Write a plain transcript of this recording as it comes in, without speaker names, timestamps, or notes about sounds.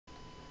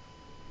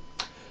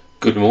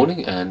Good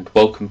morning and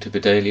welcome to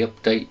the daily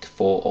update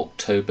for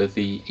October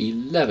the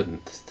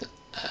 11th.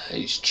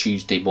 It's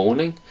Tuesday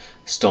morning,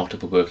 start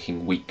of a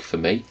working week for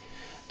me,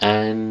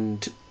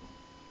 and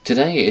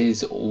today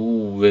is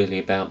all really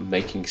about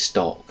making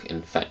stock.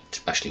 In fact,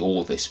 actually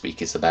all this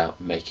week is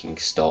about making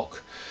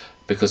stock,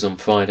 because on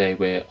Friday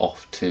we're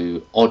off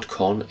to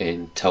OddCon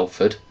in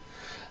Telford.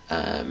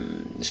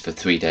 It's for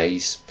 3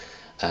 days.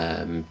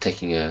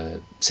 Taking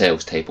a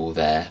sales table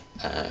there.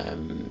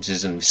 This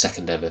is the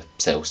second ever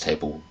sales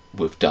table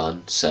we've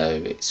done,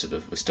 so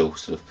we're still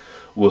sort of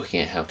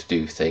working out how to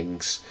do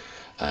things.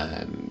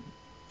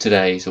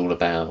 Today is all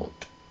about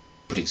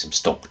putting some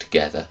stock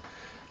together.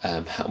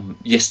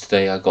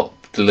 Yesterday I got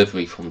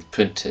delivery from the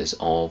printers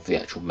of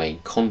the actual main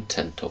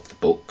content of the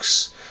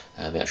books,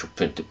 the actual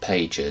printed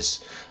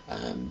pages.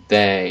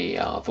 They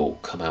have all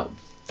come out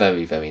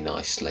very, very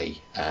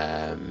nicely.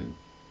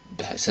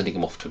 Sending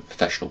them off to a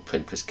professional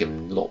printer has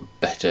given a lot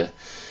better,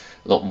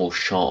 a lot more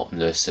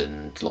sharpness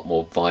and a lot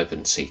more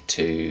vibrancy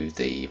to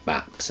the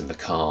maps and the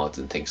cards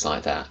and things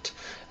like that.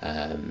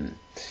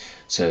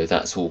 So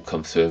that's all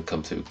come through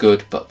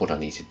good, but what I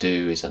need to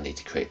do is I need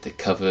to create the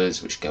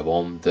covers which go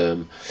on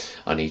them.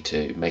 I need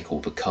to make all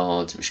the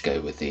cards which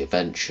go with the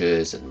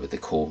adventures and with the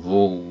core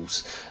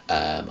rules.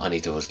 I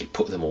need to obviously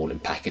put them all in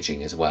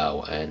packaging as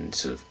well and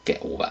sort of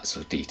get all that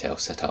sort of detail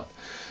set up.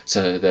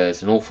 So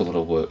there's an awful lot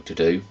of work to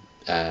do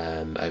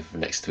over the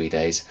next 3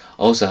 days.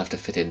 I also have to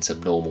fit in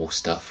some normal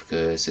stuff,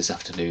 because this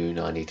afternoon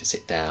I need to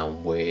sit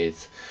down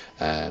with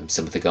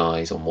some of the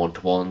guys on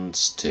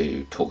one-to-ones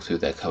to talk through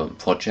their current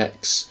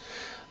projects.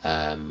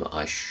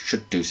 I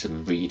should do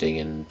some reading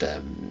and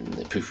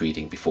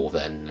proofreading before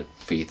then,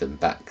 feed them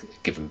back,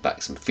 give them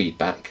back some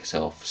feedback,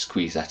 so I'll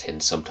squeeze that in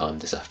sometime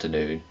this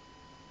afternoon.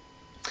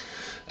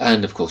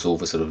 And of course all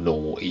the sort of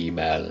normal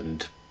email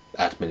and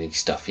admin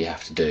stuff you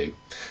have to do.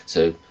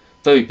 So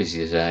very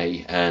busy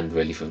today and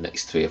really for the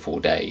next 3 or 4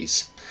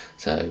 days.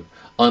 So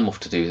I'm off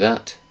to do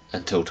that.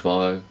 Until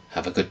tomorrow,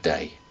 have a good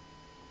day.